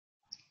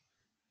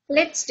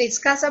Let's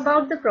discuss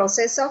about the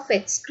process of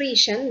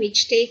excretion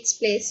which takes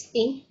place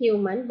in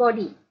human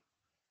body.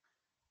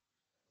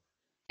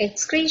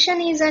 Excretion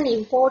is an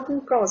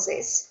important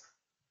process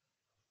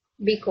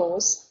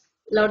because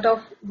lot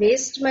of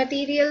waste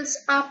materials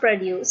are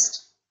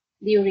produced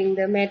during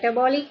the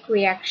metabolic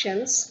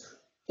reactions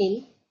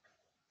in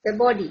the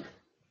body.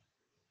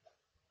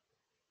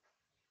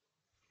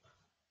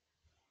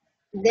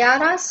 There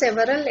are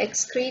several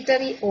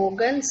excretory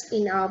organs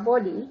in our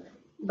body,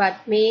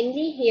 but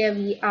mainly here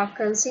we are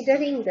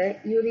considering the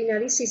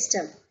urinary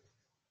system.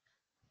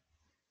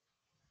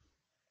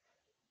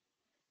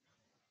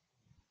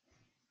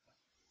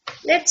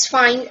 Let's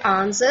find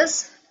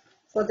answers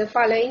for the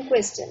following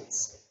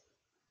questions.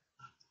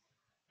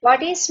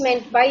 What is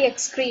meant by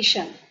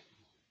excretion?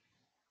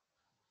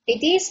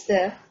 It is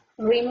the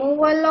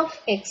removal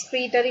of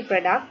excretory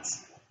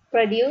products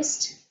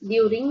produced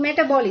during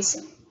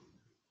metabolism.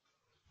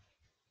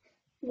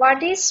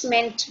 What is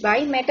meant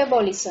by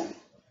metabolism?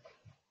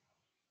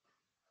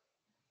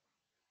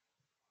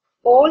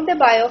 All the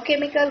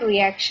biochemical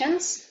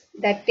reactions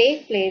that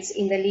take place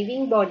in the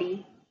living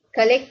body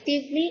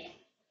collectively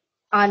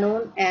are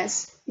known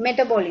as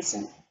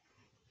metabolism.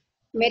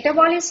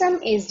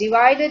 Metabolism is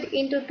divided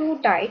into two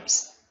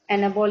types,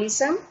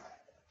 anabolism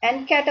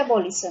and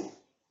catabolism.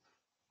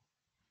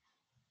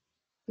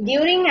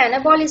 During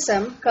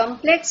anabolism,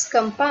 complex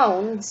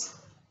compounds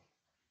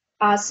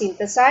are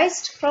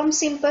synthesized from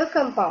simple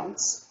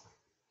compounds.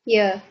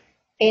 Here,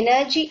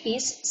 energy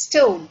is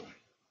stored.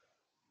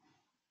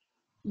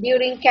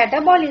 During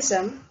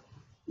catabolism,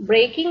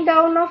 breaking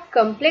down of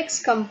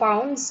complex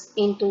compounds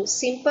into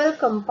simple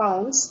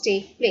compounds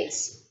take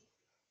place.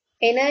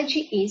 Energy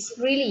is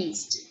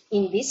released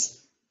in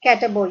this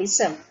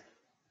catabolism.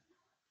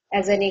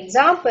 As an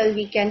example,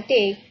 we can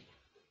take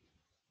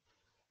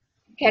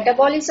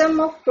catabolism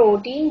of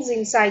proteins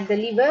inside the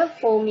liver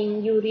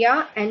forming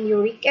urea and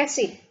uric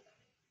acid.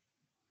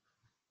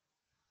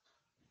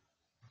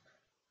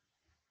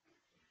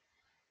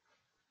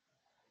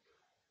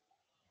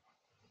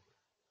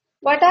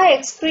 What are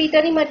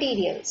excretory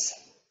materials?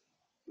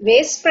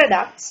 Waste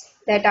products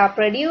that are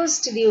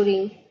produced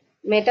during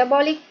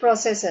metabolic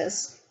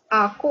processes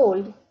are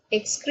called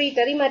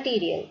excretory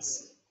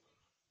materials.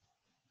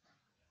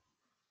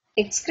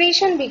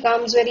 Excretion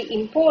becomes very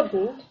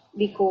important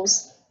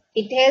because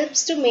it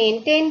helps to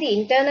maintain the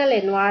internal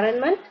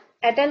environment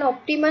at an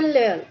optimal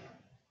level.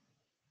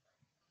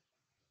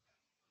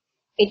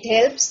 It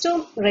helps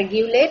to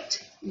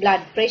regulate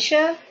blood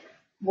pressure,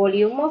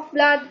 volume of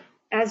blood,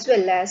 as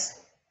well as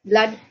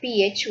blood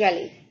pH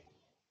value.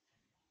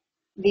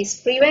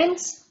 This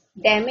prevents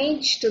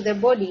damage to the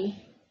body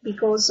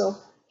because of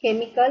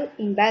chemical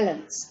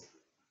imbalance.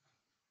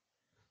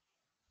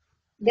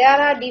 There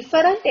are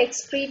different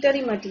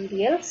excretory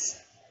materials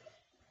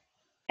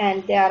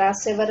and there are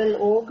several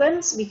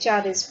organs which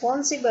are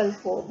responsible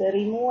for the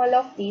removal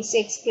of these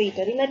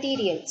excretory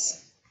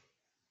materials.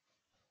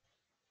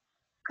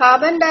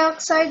 Carbon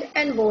dioxide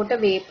and water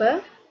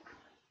vapor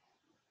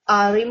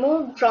are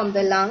removed from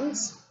the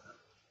lungs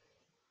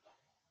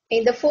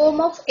in the form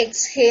of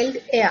exhaled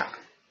air.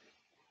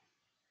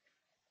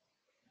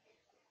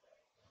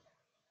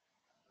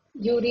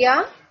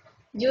 Urea,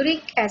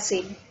 uric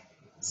acid,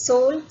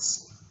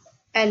 salts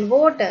and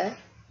water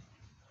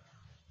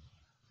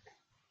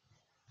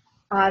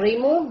are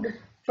removed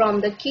from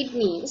the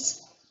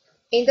kidneys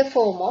in the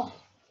form of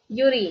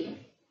urine.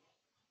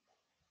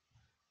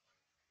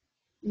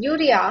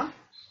 Urea,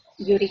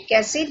 uric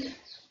acid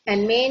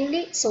and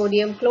mainly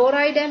sodium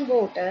chloride and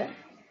water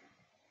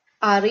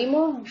are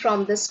removed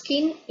from the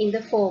skin in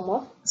the form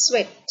of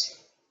sweat.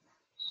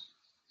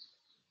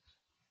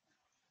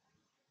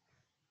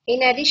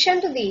 In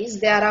addition to these,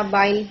 there are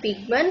bile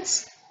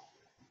pigments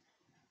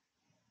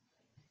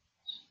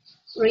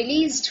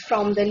released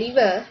from the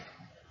liver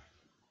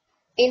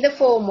in the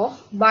form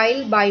of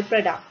bile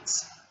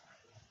byproducts.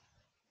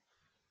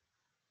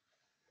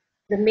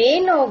 The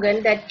main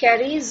organ that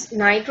carries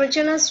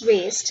nitrogenous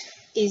waste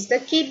is the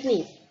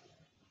kidney.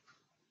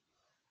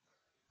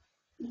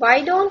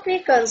 Why don't we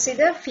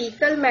consider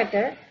fecal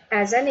matter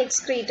as an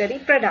excretory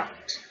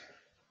product?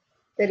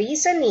 The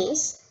reason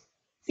is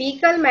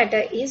fecal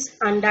matter is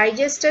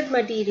undigested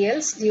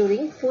materials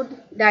during food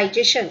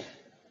digestion.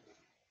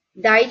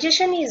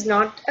 Digestion is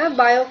not a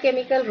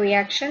biochemical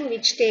reaction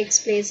which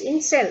takes place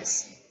in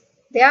cells.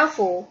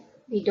 Therefore,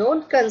 we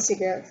don't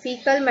consider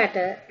fecal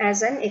matter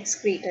as an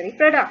excretory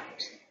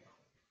product.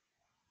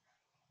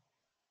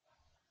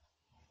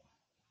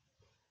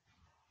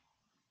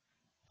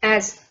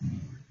 As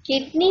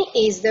kidney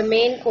is the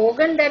main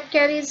organ that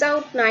carries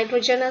out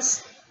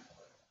nitrogenous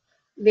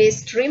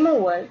waste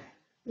removal,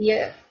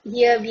 here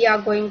we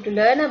are going to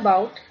learn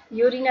about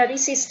urinary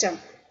system.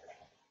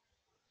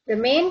 The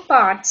main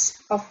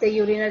parts of the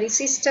urinary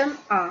system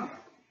are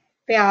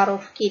pair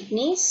of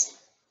kidneys,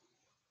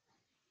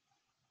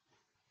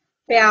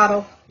 pair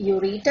of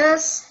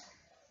ureters,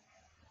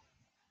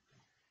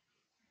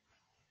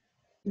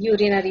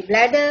 urinary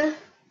bladder,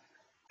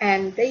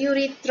 and the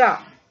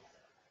urethra.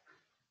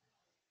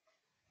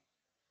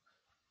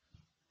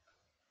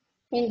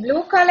 In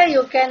blue color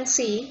you can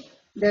see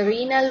the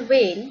renal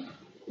vein,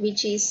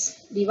 which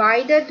is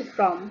divided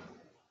from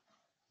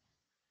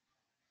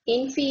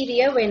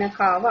inferior vena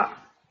cava,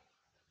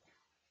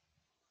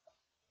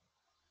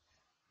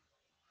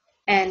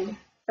 and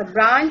a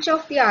branch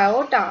of the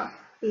aorta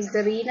is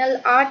the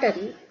renal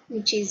artery,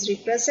 which is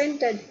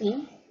represented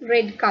in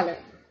red color.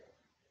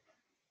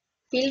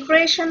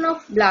 Filtration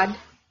of blood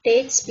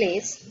takes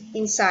place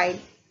inside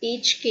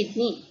each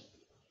kidney.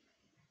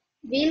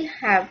 We'll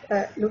have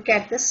a look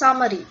at the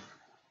summary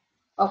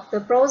of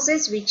the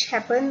process which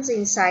happens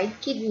inside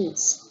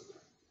kidneys.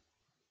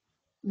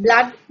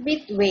 Blood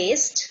with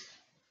waste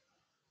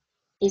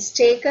is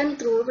taken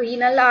through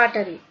renal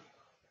artery.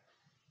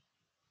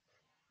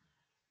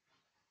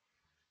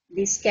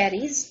 This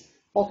carries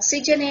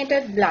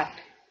oxygenated blood,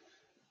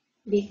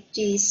 which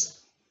is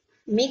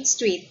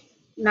mixed with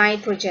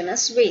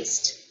nitrogenous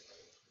waste.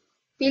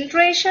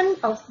 Filtration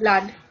of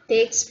blood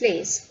takes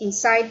place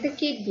inside the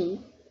kidney,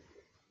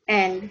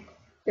 and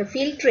the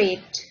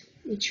filtrate,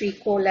 which we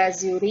call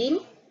as urine,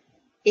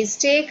 is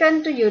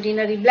taken to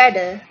urinary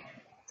bladder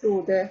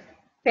through the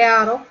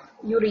pair of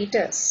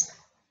ureters.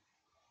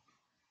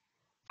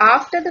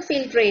 After the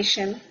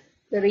filtration,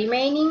 the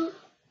remaining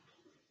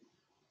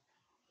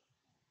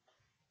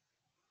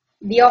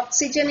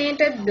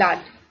deoxygenated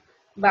blood,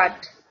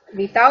 but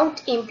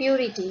without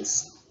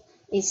impurities,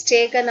 is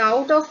taken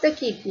out of the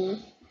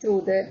kidney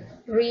through the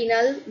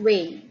renal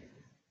vein.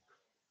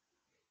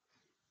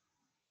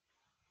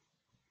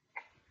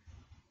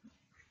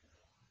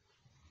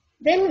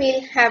 Then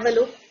we'll have a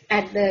look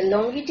at the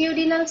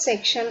longitudinal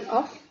section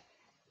of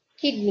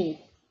kidney.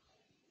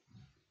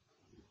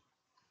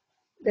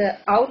 The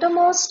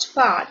outermost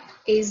part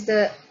is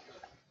the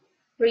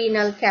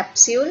renal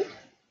capsule,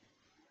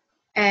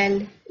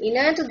 and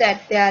inner to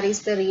that there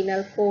is the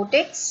renal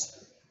cortex,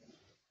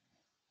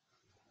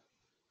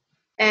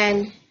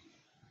 and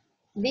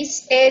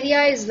this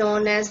area is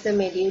known as the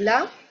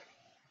medulla,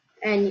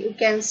 and you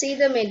can see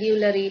the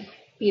medullary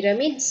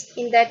pyramids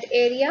in that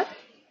area,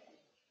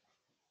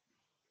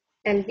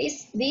 and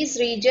these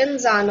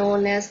regions are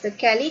known as the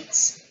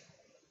calyx,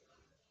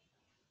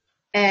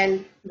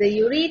 and the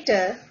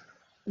ureter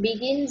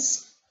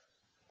begins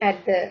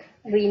at the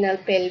renal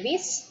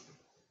pelvis.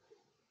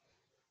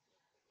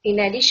 In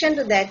addition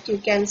to that, you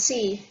can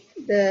see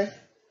the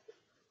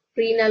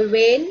renal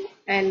vein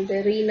and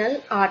the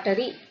renal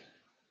artery.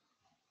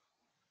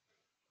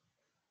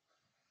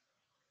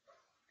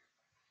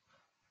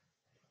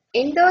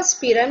 In those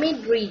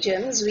pyramid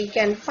regions, we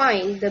can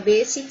find the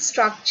basic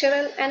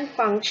structural and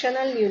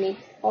functional unit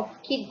of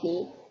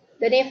kidney,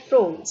 the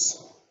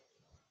nephrons.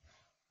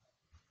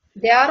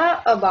 There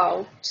are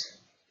about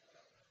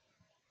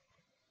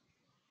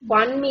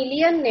 1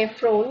 million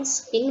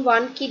nephrons in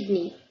one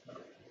kidney.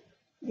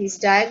 This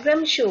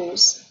diagram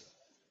shows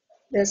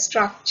the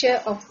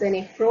structure of the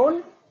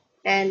nephron,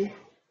 and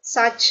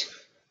such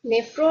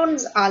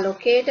nephrons are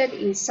located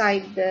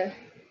inside the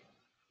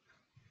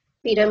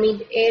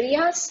pyramid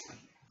areas,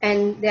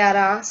 and there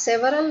are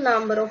several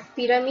number of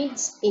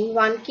pyramids in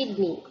one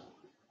kidney.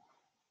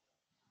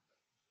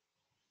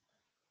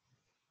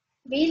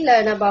 We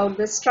learn about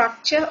the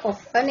structure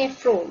of a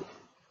nephron.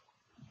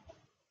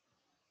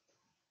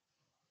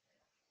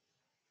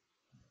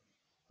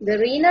 The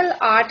renal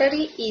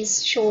artery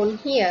is shown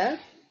here,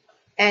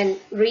 and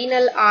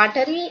renal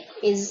artery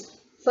is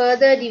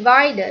further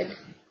divided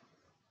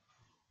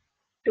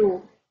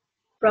to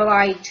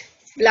provide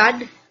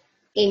blood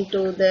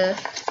into the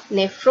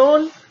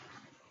nephron.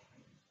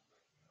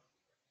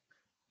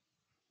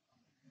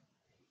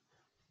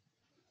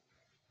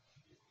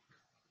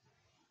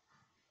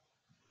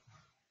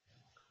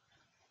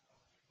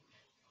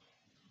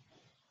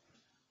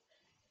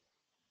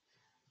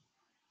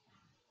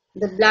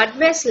 The blood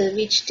vessel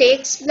which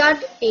takes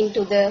blood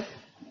into the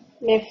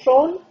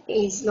nephron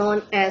is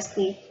known as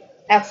the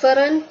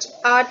afferent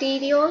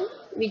arteriole,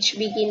 which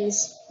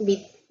begins with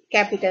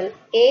capital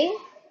A.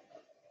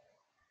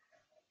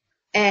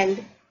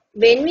 And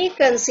when we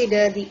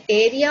consider the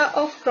area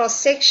of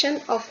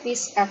cross-section of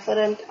this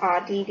afferent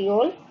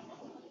arteriole,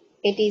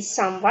 it is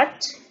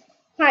somewhat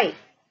high.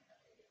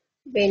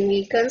 When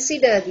we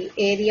consider the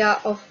area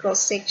of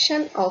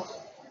cross-section of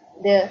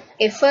the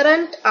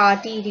efferent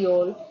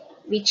arteriole,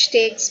 which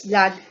takes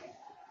blood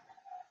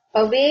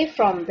away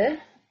from the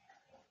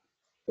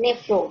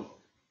nephron.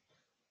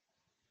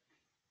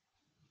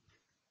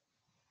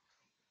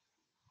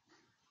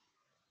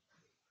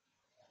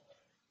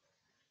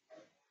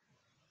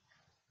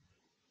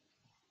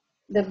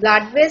 The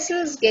blood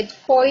vessels get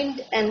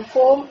coiled and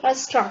form a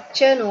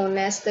structure known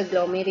as the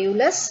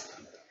glomerulus,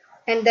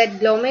 and that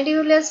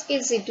glomerulus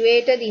is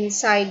situated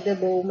inside the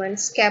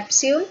Bowman's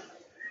capsule.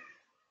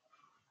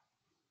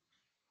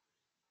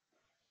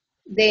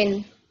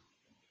 Then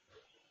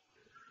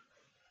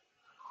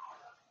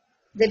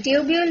the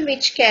tubule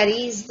which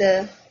carries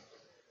the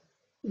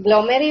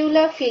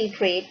glomerular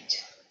filtrate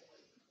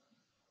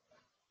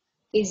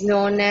is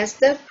known as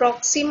the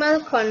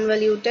proximal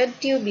convoluted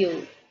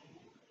tubule.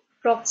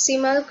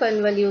 Proximal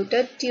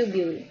convoluted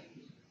tubule.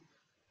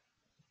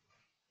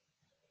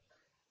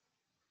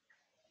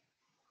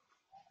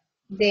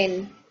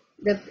 Then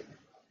the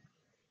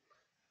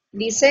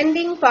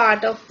descending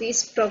part of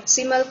this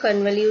proximal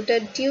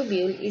convoluted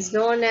tubule is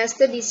known as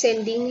the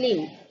descending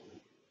limb,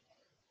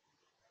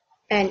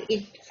 and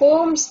it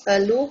forms a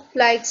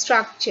loop-like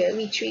structure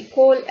which we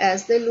call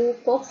as the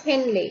loop of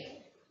Henle.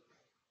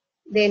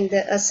 Then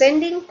the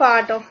ascending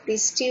part of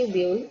this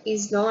tubule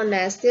is known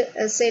as the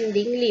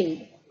ascending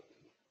limb.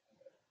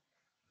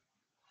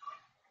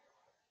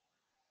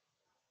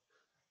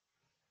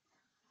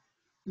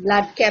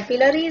 Blood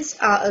capillaries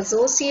are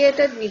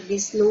associated with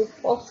this loop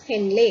of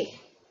Henle.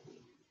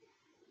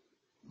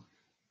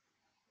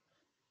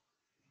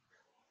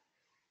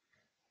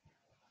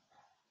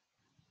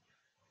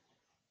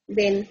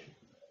 Then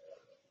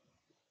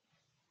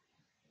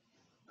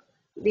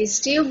this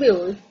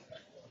tubule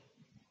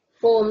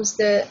forms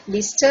the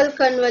distal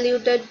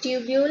convoluted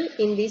tubule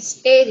in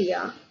this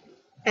area,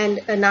 and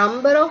a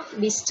number of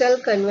distal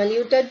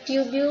convoluted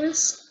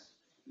tubules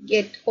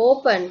get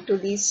open to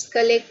this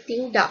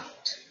collecting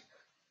duct.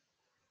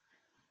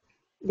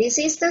 This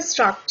is the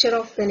structure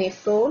of the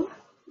nephron,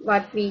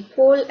 what we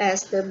call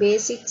as the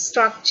basic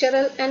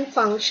structural and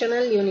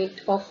functional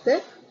unit of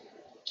the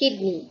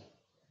kidney.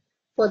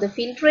 For the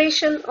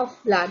filtration of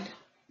blood,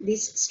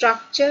 this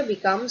structure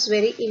becomes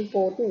very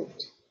important.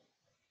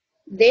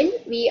 Then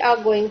we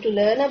are going to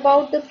learn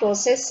about the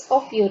process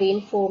of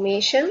urine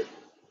formation,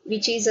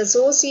 which is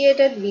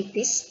associated with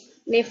this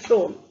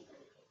nephron.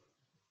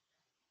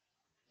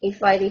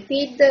 If I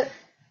repeat the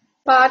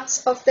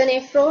parts of the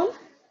nephron,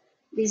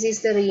 this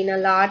is the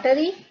renal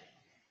artery.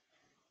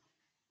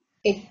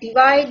 It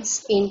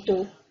divides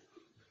into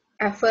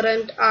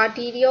afferent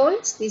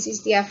arterioles. This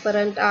is the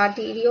afferent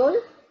arteriole,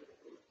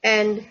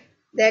 and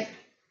that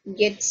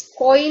gets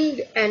coiled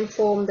and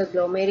form the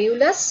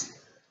glomerulus.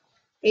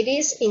 It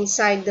is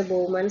inside the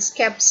Bowman's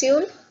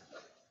capsule.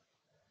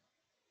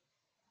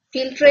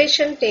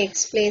 Filtration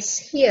takes place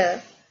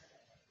here,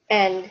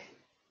 and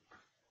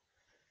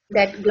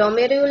that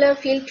glomerular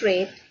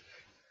filtrate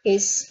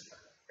is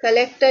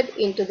collected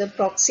into the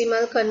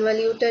proximal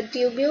convoluted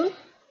tubule.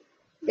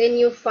 Then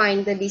you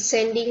find the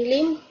descending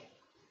limb,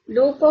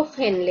 loop of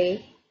Henle,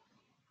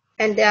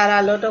 and there are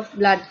a lot of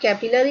blood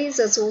capillaries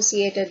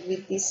associated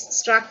with this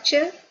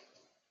structure.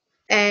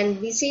 And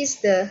this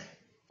is the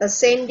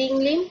ascending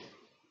limb.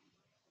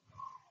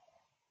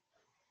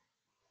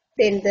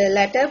 Then the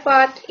latter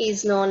part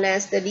is known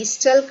as the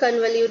distal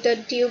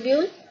convoluted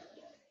tubule.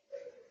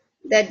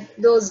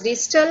 Those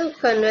distal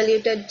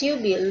convoluted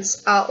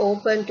tubules are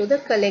open to the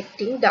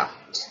collecting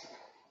duct.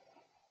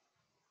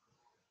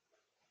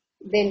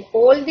 Then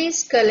all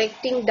these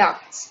collecting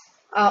ducts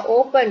are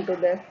open to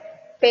the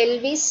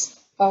pelvis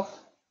of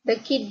the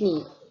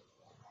kidney.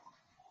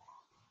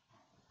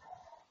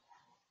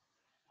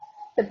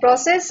 The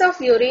process of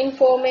urine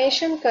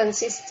formation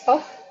consists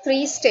of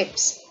 3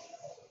 steps.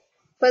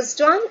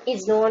 First one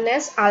is known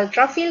as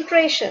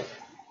ultrafiltration.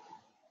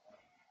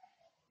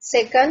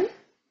 Second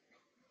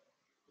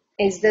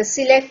is the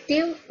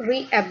selective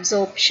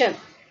reabsorption.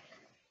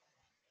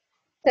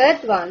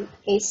 Third one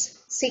is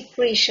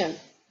secretion.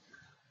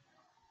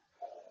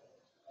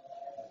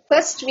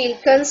 First, we'll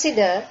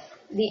consider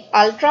the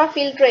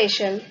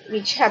ultrafiltration,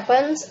 which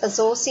happens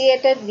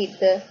associated with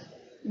the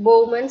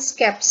Bowman's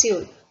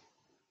capsule.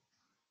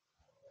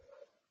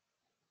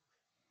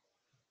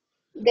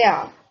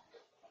 There,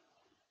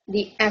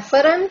 the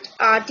afferent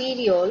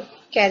arteriole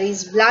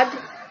carries blood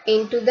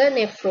into the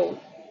nephron.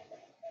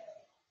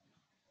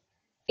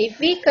 If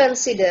we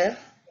consider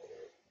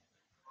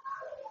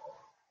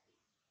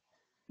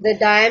the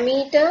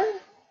diameter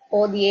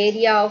or the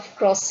area of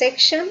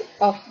cross-section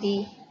of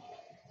the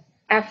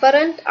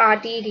afferent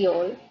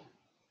arteriole,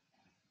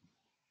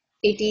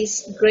 it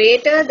is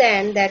greater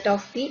than that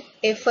of the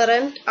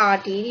efferent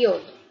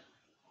arteriole.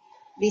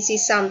 This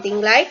is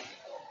something like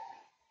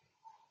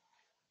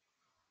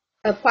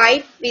a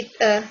pipe with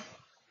a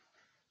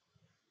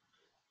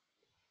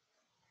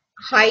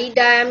high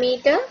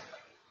diameter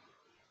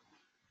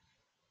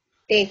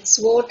takes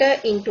water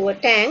into a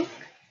tank,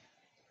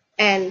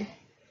 and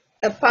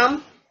a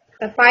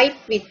pipe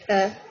with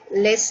a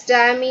less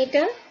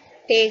diameter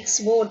takes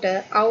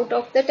water out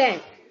of the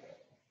tank.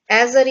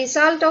 As a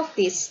result of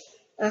this,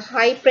 a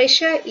high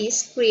pressure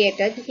is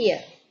created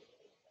here.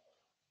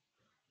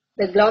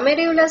 The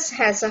glomerulus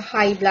has a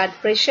high blood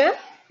pressure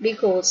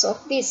because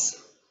of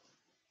this.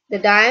 The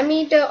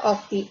diameter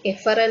of the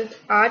efferent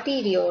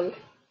arteriole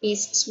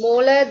is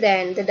smaller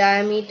than the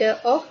diameter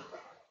of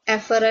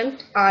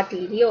afferent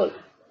arteriole.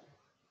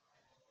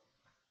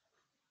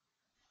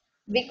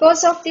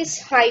 Because of this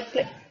high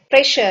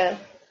pressure,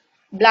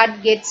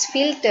 blood gets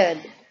filtered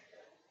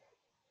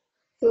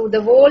through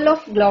the wall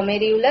of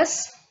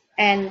glomerulus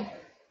and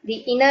the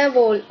inner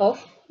wall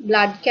of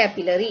blood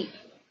capillary.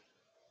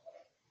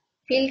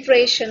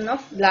 Filtration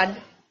of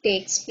blood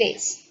takes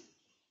place.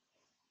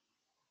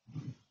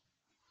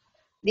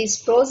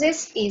 This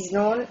process is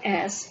known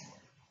as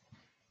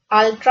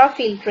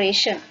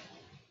ultrafiltration.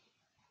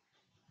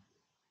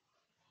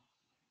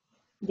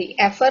 The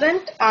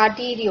afferent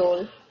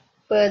arteriole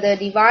further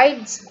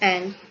divides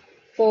and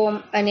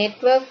form a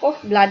network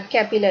of blood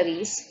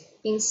capillaries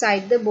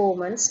inside the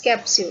Bowman's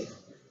capsule.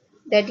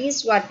 That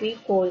is what we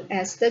call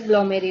as the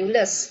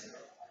glomerulus.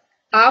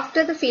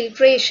 After the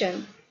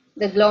filtration,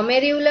 the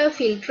glomerular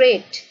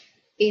filtrate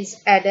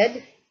is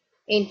added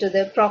into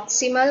the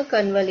proximal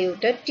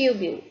convoluted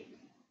tubule.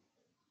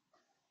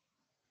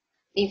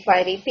 If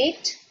I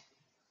repeat,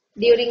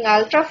 during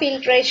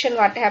ultrafiltration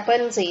what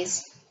happens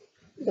is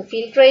the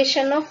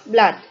filtration of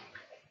blood.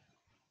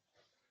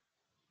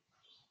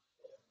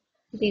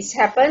 This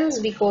happens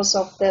because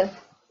of the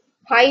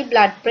high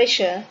blood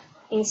pressure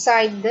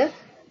inside the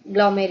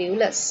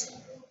glomerulus.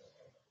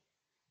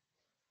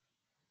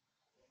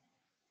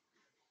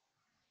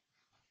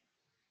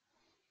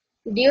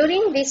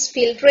 During this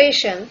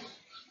filtration,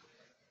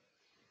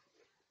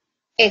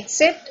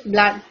 except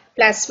blood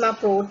plasma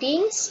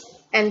proteins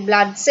and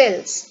blood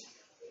cells,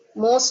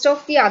 most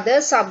of the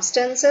other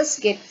substances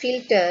get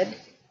filtered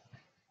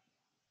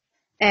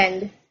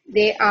and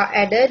they are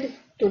added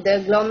to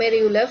the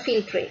glomerular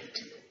filtrate.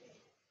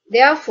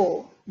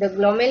 Therefore, the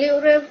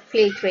glomerular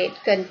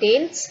filtrate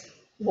contains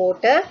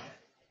water,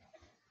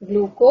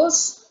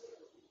 glucose,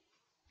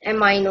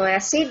 amino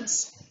acids,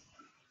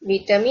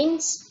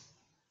 vitamins,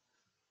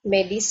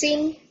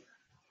 medicine,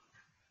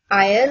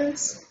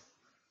 ions,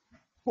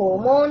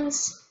 hormones,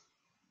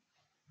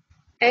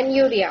 and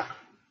urea.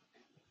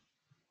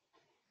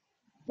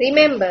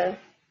 Remember,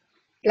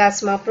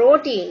 plasma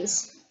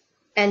proteins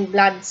and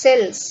blood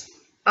cells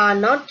are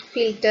not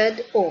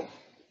filtered off.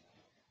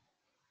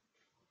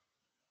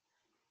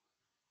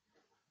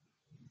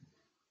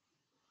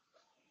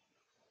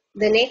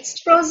 The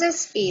next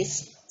process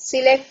is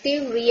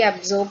selective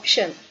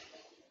reabsorption.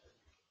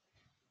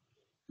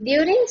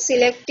 During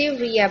selective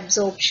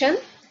reabsorption,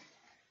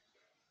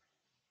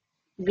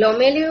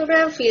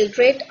 glomerular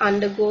filtrate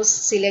undergoes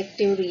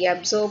selective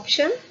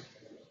reabsorption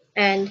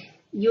and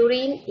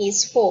urine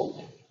is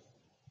formed.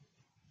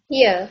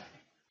 Here,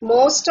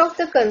 most of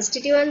the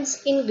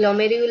constituents in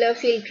glomerular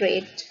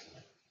filtrate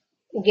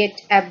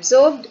get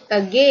absorbed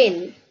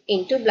again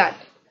into blood.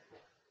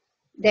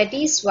 That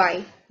is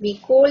why we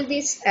call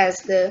this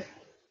as the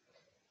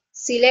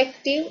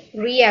selective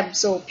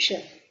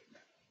reabsorption.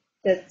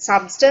 The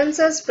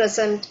substances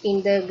present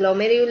in the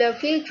glomerular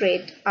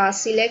filtrate are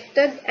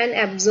selected and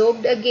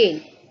absorbed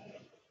again.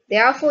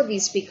 Therefore,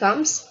 this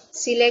becomes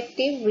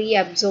selective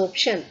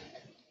reabsorption.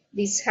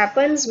 This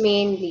happens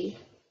mainly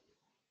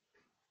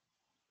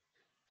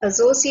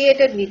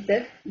associated with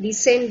the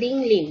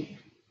descending limb.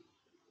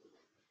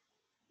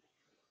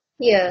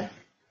 Here,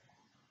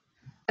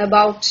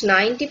 about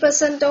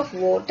 90% of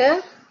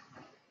water,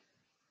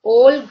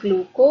 all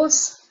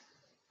glucose,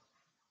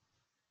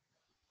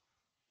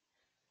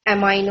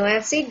 amino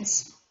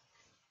acids,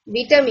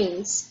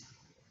 vitamins,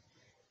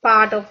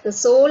 part of the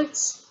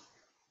salts,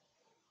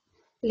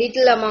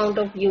 little amount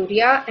of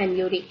urea and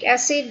uric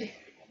acid,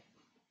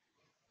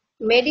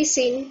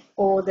 medicine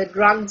or the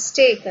drugs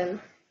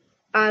taken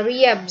are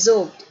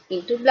reabsorbed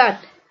into blood.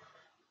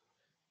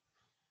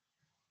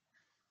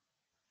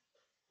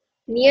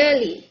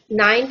 Nearly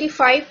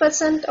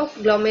 95% of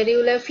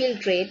glomerular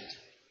filtrate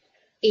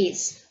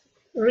is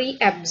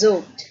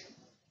reabsorbed.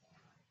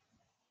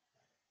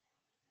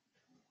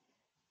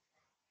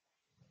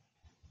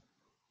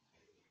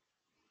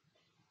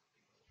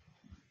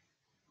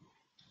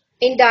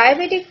 In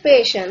diabetic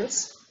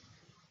patients,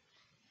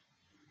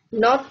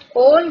 not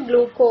all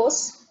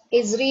glucose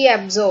is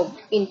reabsorbed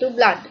into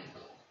blood.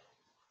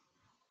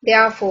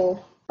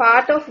 Therefore,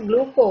 part of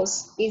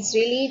glucose is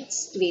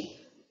released with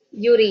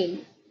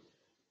urine.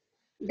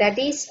 That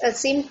is a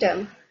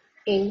symptom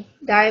in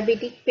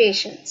diabetic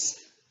patients.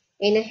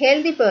 In a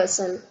healthy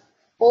person,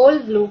 all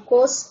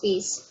glucose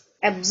is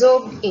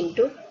absorbed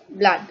into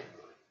blood.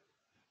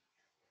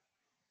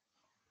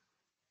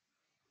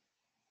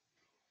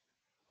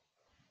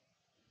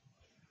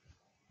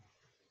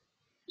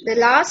 The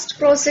last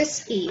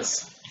process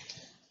is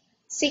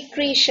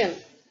secretion.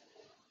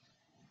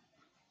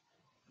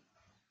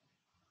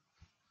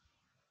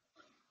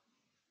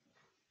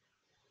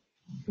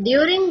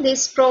 During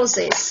this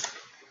process,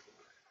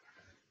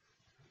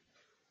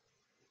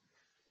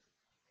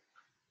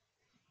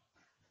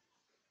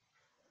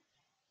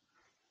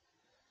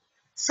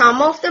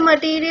 some of the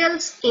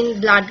materials in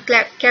blood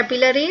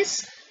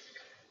capillaries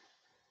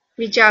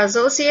which are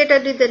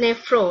associated with the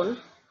nephron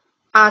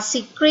are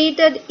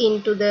secreted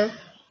into the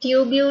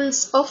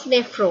tubules of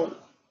nephron.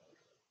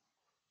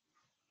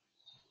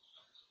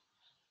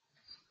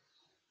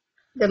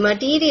 The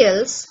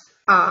materials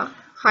are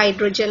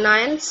hydrogen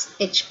ions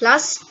H+,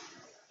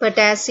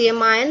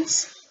 potassium ions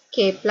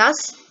K+,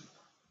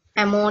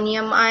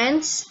 ammonium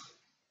ions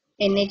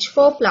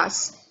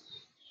NH4+,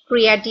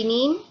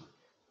 creatinine,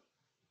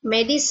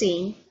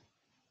 medicine,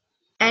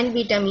 and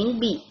vitamin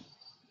B.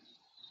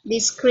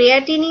 This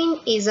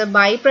creatinine is a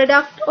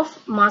byproduct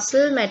of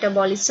muscle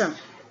metabolism.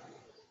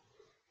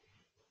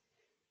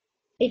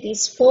 It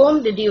is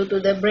formed due to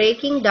the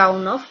breaking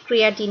down of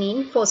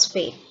creatinine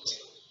phosphate.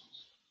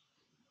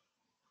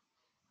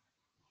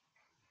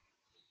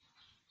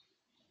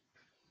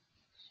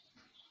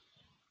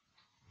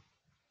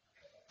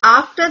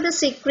 after the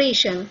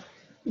secretion,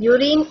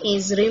 urine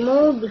is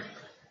removed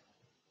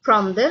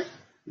from the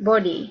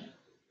body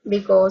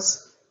because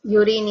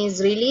urine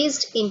is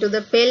released into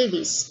the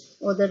pelvis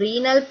or the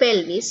renal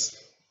pelvis,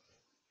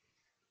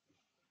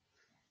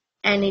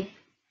 and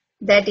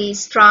that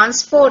is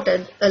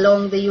transported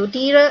along the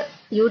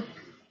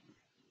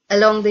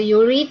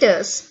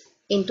ureters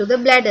into the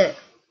bladder.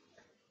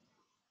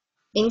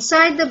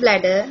 Inside the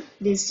bladder,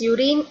 this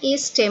urine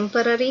is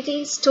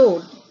temporarily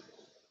stored.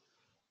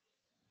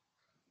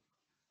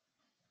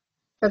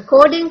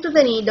 According to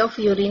the need of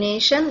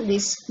urination,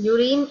 this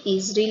urine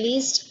is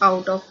released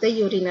out of the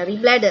urinary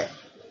bladder.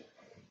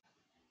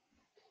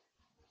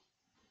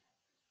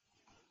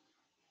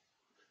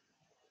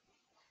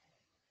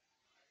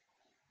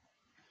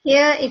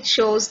 Here it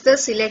shows the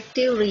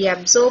selective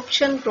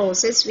reabsorption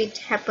process which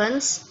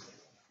happens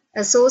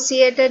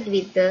associated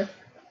with the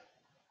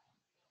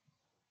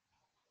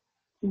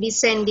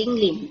descending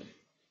limb.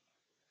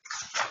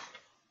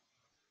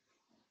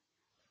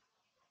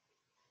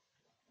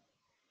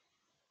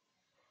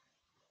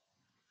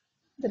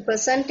 The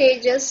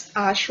percentages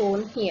are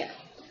shown here.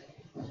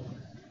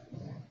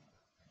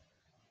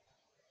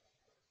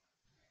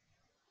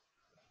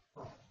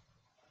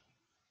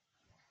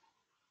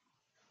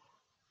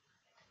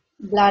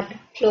 Blood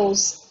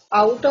flows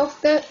out of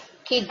the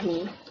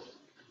kidney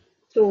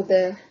through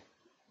the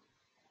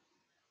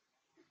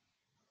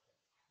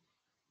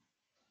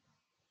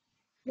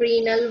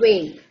renal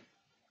vein.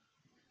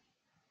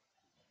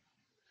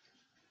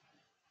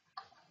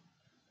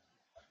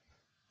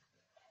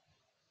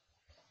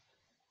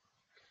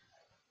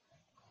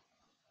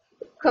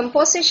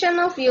 Composition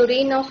of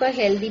urine of a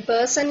healthy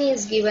person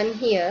is given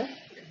here.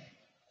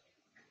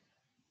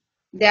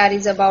 There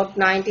is about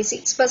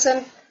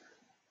 96%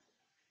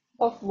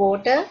 of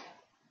water,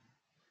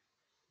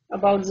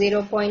 about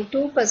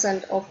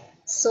 0.2% of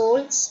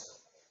salts,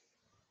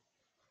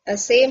 a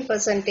same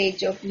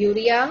percentage of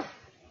urea,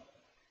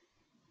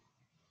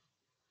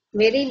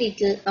 very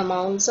little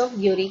amounts of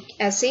uric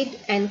acid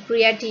and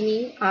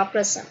creatinine are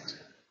present.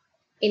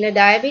 In a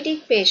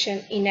diabetic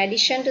patient, in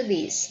addition to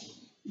these,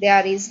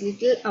 there is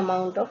little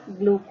amount of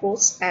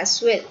glucose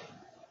as well.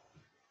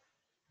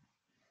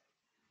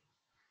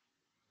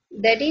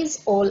 That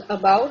is all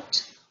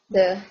about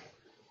the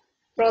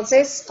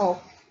process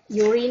of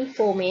urine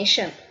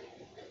formation.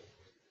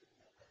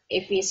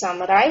 If we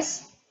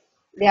summarize,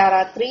 there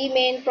are three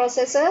main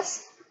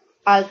processes: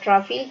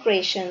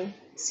 ultrafiltration,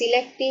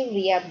 selective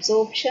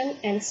reabsorption,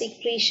 and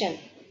secretion.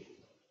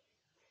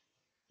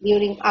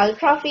 During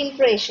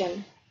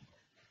ultrafiltration,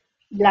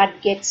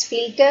 blood gets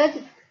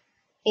filtered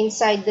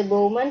inside the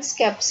Bowman's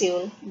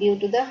capsule due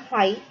to the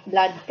high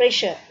blood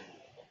pressure.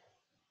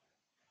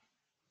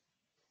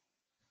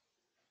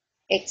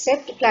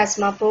 Except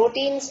plasma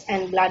proteins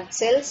and blood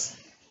cells,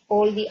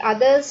 all the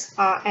others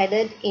are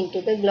added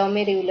into the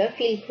glomerular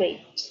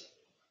filtrate.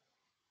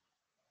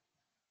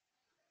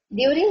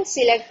 During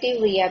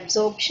selective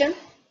reabsorption,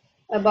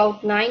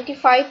 about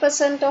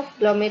 95% of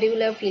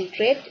glomerular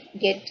filtrate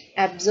get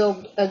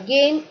absorbed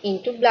again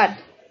into blood.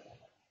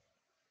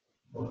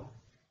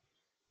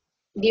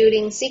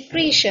 During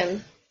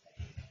secretion,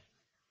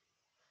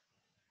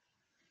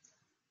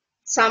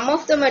 some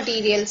of the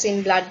materials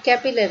in blood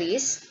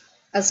capillaries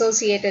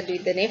associated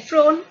with the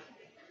nephron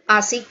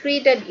are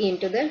secreted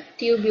into the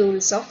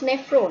tubules of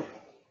nephron.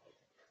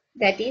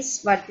 That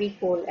is what we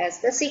call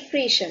as the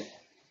secretion.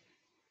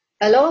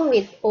 Along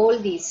with all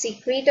these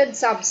secreted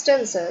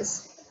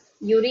substances,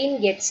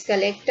 urine gets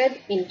collected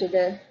into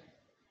the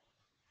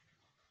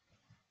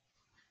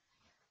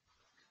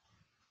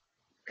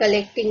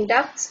collecting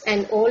ducts,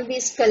 and all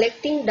these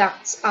collecting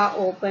ducts are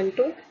open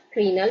to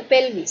renal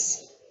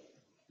pelvis.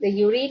 The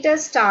ureter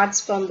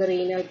starts from the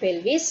renal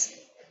pelvis.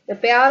 The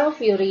pair of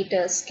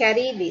ureters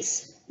carry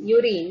this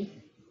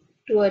urine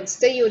towards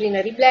the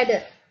urinary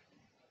bladder.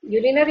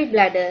 Urinary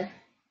bladder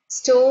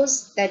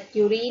stores that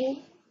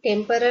urine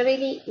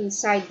temporarily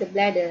inside the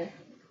bladder,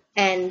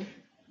 and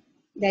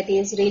that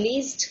is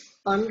released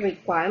on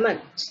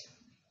requirement.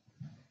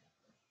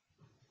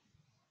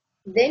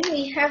 Then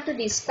we have to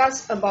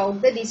discuss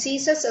about the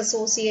diseases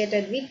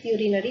associated with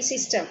urinary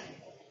system.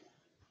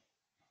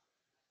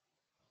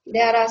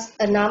 There are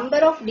a number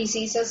of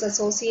diseases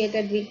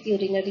associated with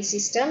urinary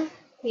system.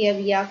 Here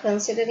we are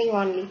considering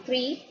only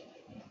three.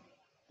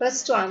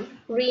 First one,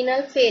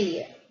 renal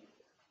failure.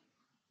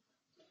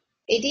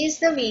 It is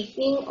the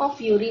weakening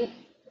of urine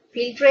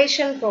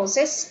filtration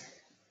process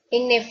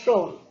in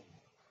nephron.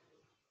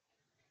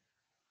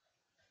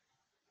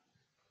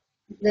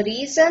 The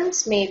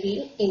reasons may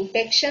be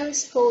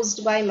infections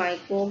caused by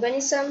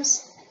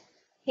microorganisms,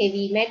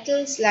 heavy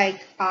metals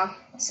like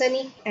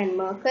arsenic and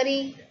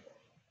mercury,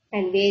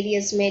 and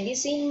various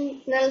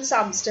medicinal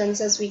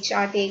substances which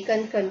are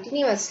taken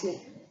continuously,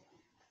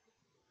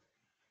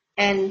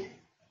 and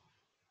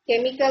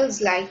chemicals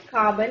like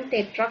carbon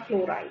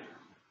tetrachloride.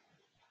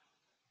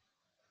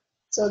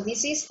 So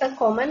this is a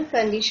common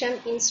condition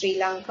in Sri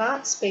Lanka,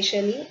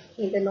 especially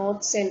in the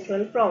north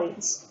central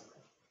province.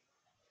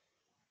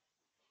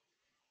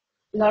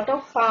 Lot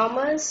of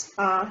farmers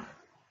are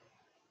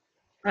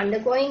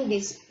Undergoing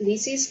this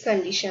disease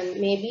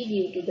condition may be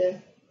due to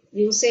the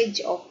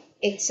usage of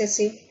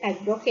excessive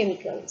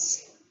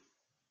agrochemicals.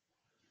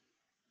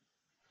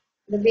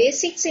 The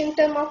basic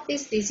symptom of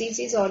this disease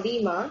is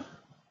edema,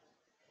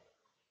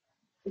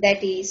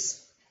 that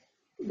is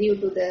due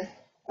to the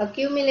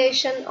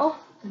accumulation of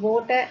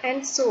water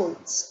and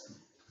salts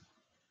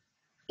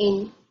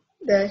in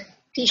the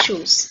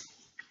tissues.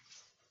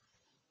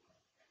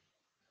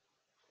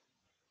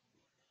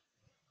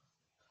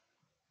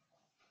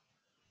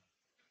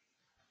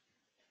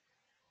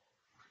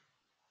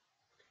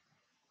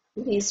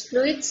 These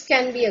fluids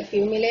can be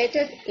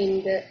accumulated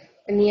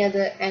near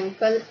the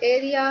ankle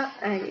area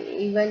and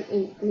even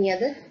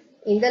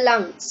in the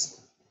lungs.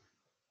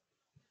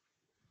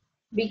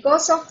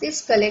 Because of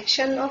this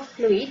collection of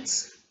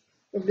fluids,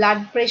 the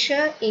blood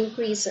pressure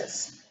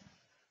increases.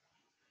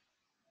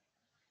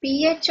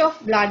 pH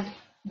of blood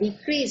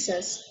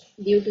decreases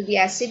due to the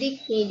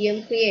acidic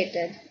medium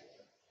created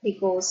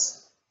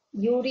because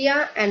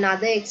urea and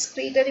other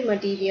excretory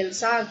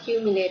materials are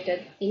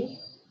accumulated in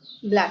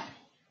blood.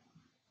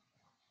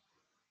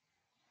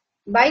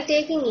 By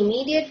taking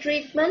immediate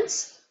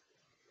treatments,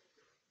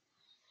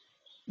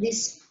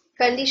 this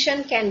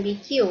condition can be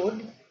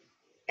cured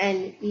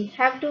and we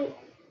have to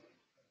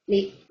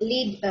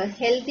lead a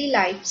healthy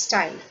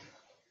lifestyle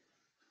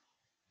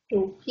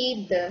to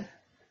keep the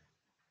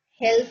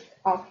health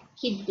of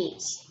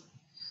kidneys.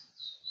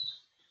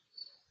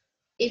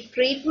 If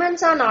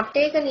treatments are not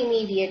taken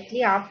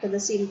immediately after the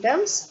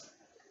symptoms,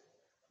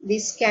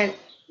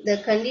 the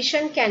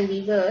condition can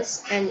be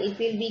worse and it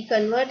will be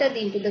converted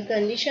into the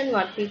condition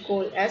what we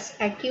call as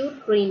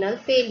acute renal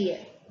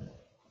failure.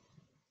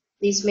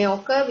 This may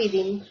occur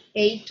within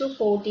 8 to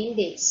 14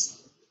 days.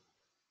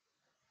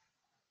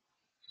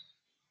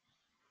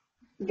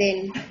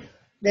 Then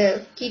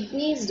the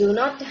kidneys do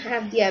not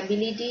have the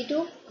ability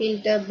to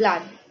filter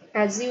blood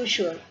as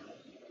usual.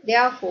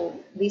 Therefore,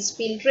 this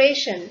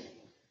filtration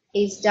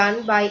is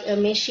done by a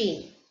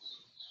machine.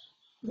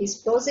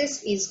 This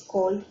process is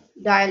called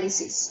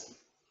dialysis.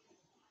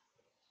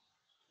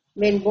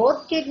 When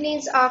both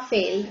kidneys are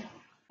failed,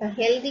 a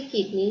healthy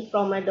kidney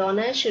from a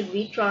donor should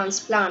be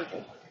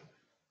transplanted.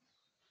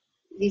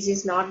 This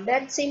is not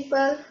that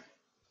simple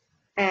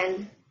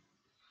and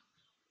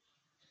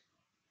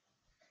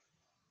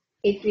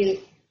it will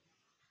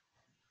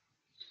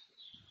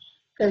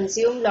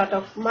consume a lot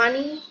of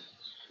money.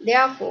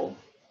 Therefore,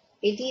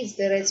 it is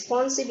the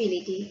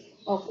responsibility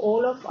of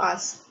all of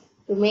us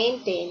to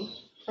maintain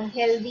a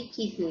healthy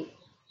kidney.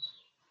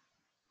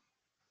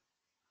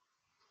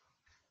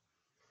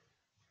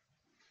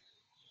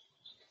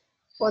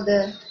 For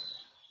the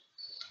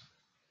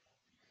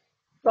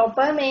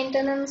proper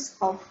maintenance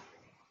of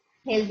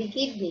healthy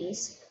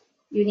kidneys,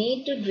 you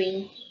need to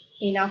drink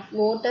enough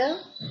water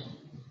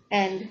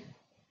and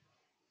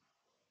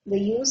the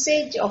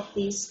usage of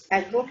these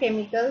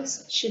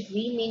agrochemicals should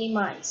be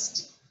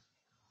minimized.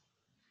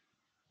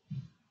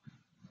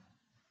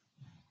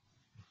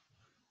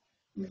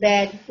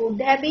 Bad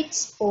food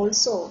habits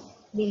also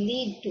will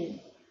lead to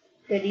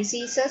the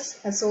diseases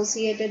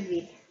associated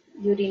with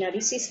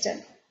urinary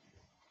system.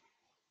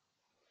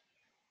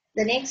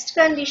 The next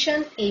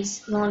condition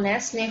is known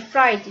as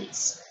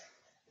nephritis.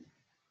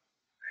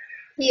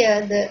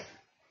 Here the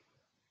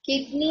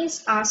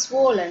kidneys are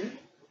swollen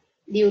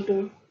due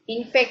to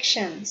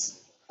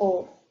infections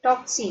or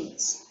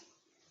toxins.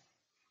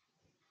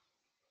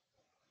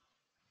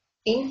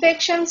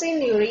 Infections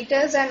in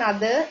ureters and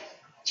other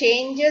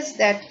changes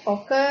that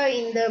occur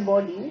in the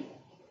body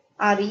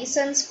are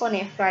reasons for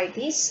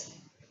nephritis.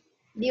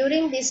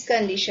 During this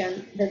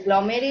condition, the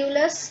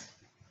glomerulus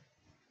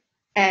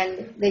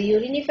and the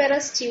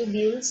uriniferous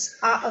tubules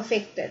are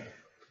affected.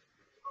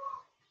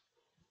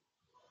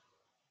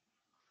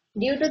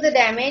 Due to the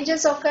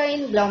damages occur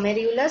in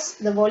glomerulus,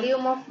 the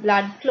volume of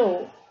blood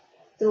flow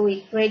through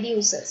it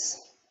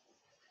reduces.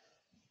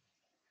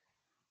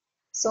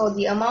 So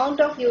the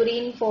amount of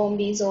urine formed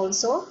is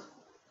also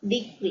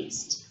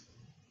decreased.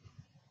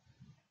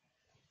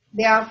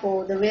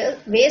 Therefore, the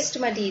waste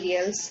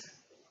materials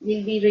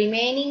will be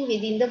remaining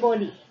within the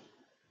body.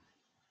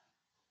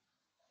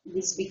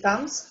 This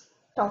becomes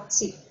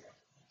toxic.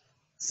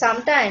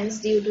 Sometimes,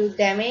 due to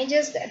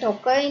damages that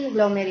occur in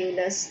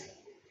glomerulus,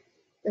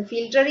 the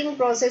filtering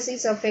process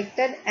is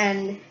affected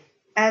and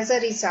as a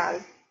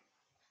result,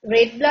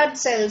 red blood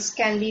cells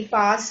can be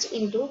passed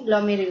into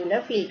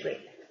glomerular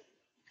filtrate.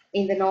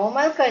 In the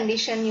normal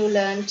condition, you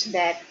learned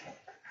that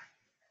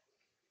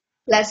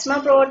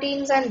plasma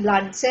proteins and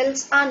blood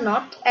cells are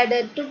not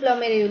added to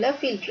glomerular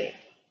filtrate,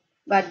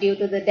 but due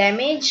to the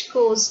damage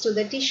caused to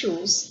the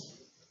tissues,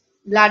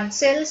 blood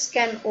cells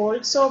can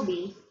also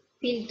be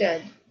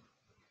filtered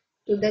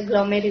to the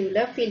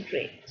glomerular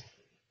filtrate.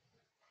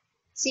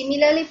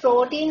 Similarly,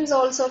 proteins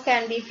also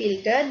can be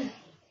filtered.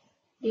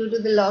 Due to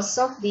the loss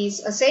of these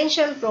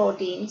essential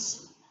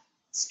proteins,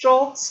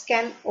 strokes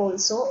can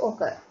also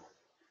occur.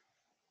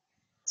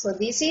 So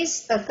this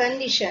is a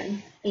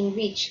condition in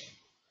which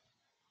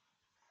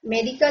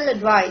medical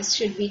advice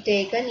should be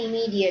taken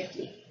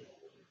immediately.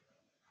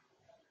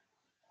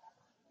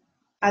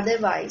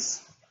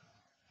 Otherwise,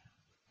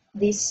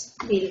 this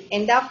will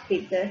end up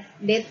with the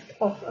death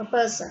of a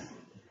person.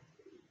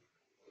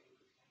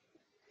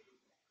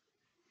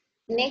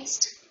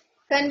 Next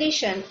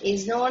condition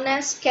is known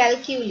as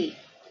calculi.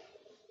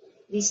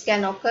 This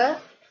can occur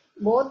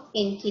both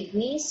in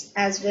kidneys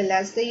as well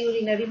as the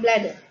urinary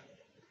bladder.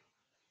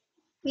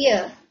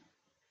 Here,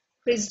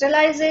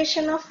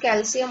 crystallization of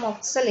calcium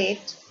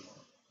oxalate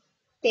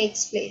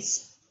takes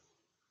place.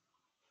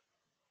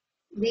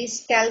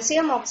 These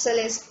calcium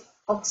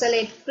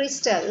oxalate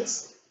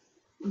crystals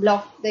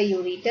block the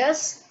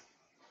ureters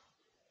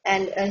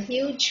and a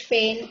huge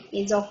pain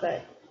is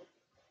occurred.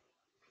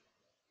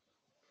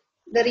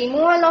 The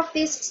removal of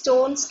these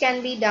stones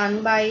can be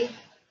done by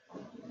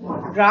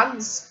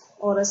drugs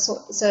or a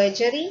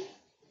surgery,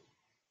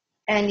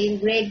 and in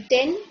grade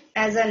 10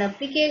 as an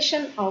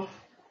application of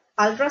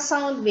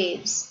ultrasound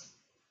waves,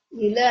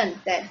 you learned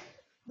that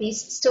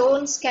these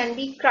stones can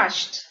be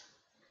crushed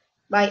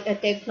by a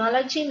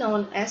technology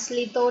known as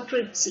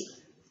lithotripsy.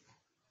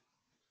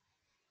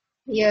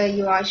 Here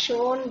you are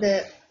shown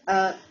the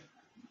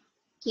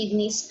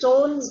kidney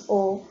stones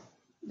or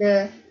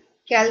the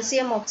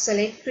calcium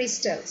oxalate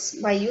crystals.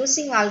 By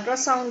using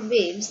ultrasound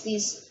waves,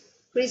 these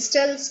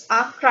crystals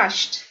are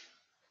crushed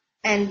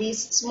and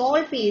these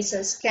small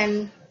pieces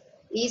can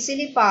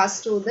easily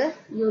pass through the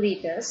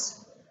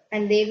ureters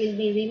and they will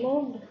be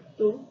removed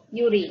to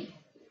urine.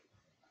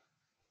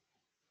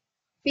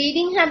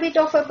 Feeding habit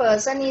of a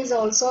person is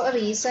also a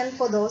reason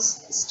for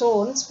those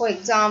stones. For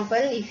example,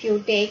 if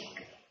you take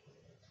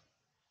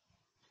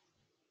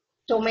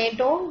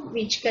tomato,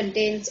 which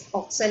contains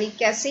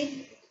oxalic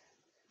acid,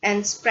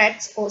 and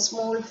sprats or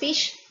small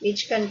fish,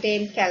 which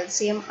contain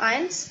calcium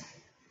ions,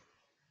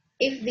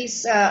 if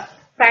this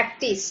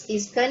practice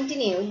is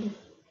continued,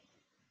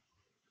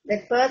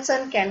 that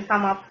person can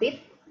come up with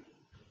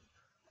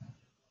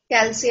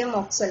calcium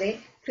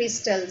oxalate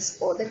crystals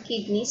or the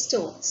kidney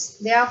stones.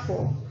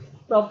 Therefore,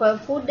 proper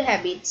food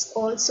habits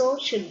also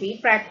should be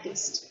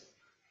practiced.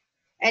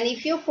 And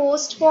if you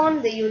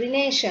postpone the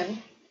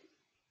urination,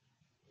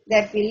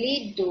 that will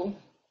lead to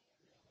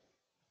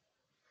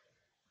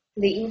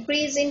the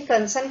increase in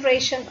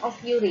concentration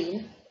of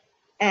urine,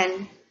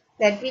 and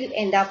that will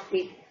end up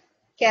with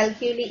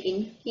calculi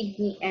in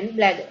kidney and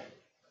bladder.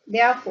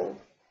 Therefore,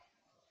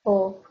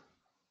 for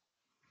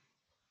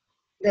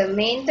the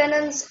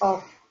maintenance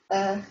of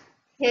a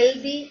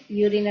healthy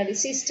urinary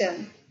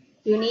system,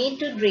 you need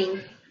to drink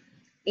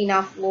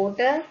enough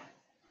water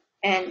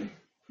and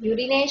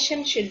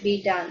urination should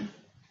be done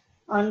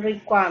on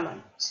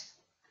requirement.